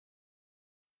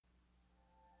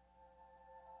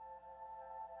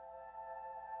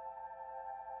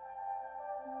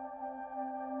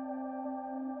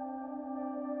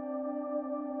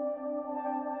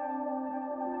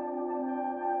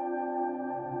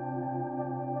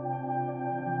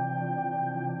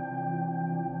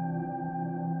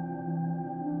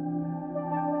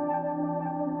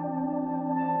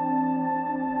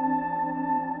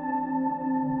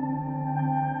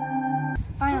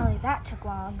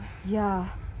backlog. Yeah.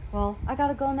 Well, I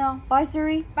gotta go now. Bye,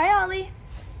 Suri. Bye, Ollie.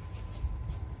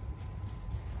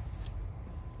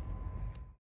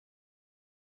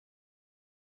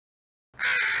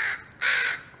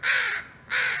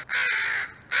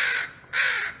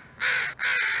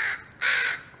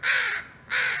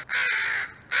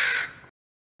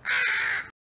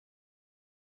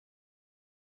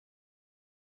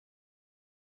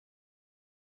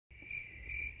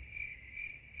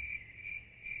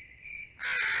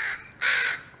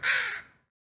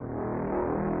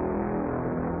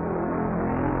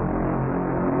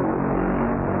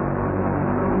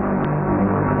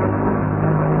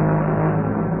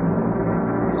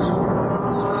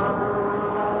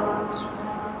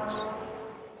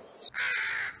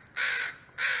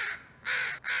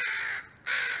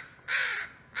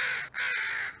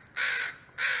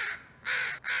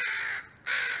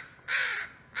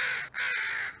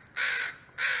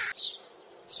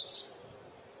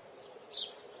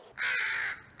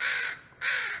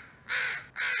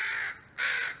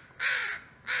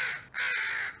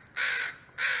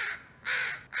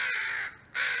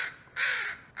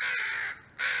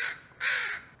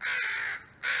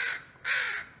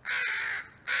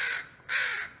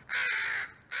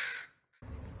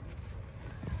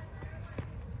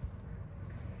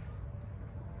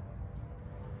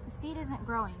 The seed isn't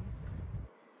growing.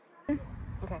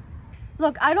 Okay.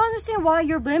 Look, I don't understand why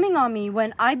you're blaming on me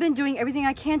when I've been doing everything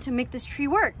I can to make this tree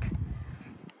work.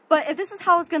 But if this is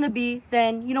how it's gonna be,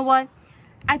 then you know what?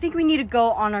 I think we need to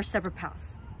go on our separate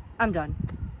paths. I'm done.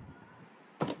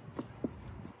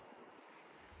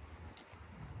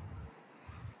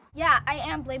 Yeah, I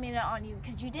am blaming it on you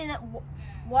because you didn't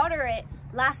water it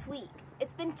last week.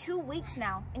 It's been 2 weeks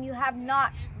now and you have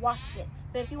not washed it.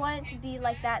 But if you want it to be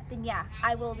like that, then yeah,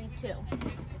 I will leave too.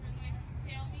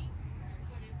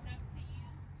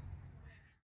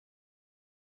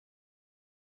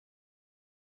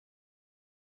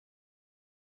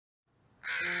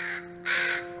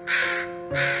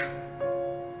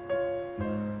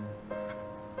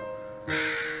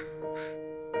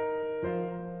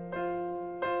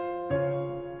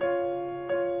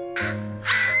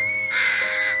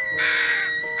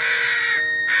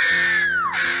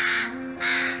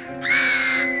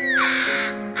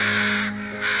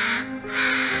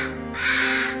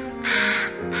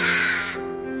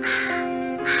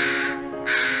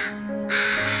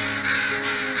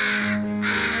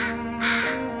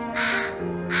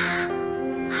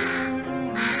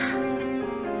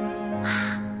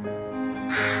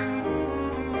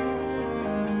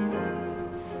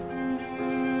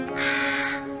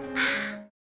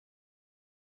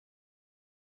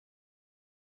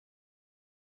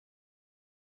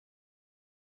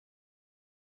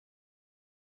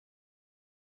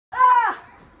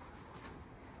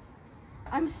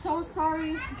 I'm so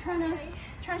sorry. I'm trying to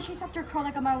chase after a curl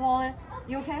like on my wallet.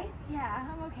 You okay? Yeah,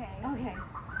 I'm okay. Okay.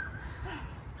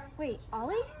 Wait,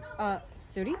 Ollie?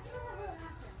 Suri?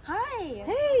 Hi.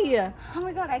 Hey! Oh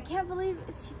my god, I can't believe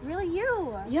it's really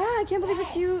you. Yeah, I can't believe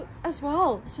it's you as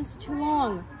well. It's been too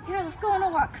long. Here, let's go on a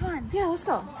walk. Come on. Yeah, let's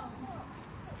go.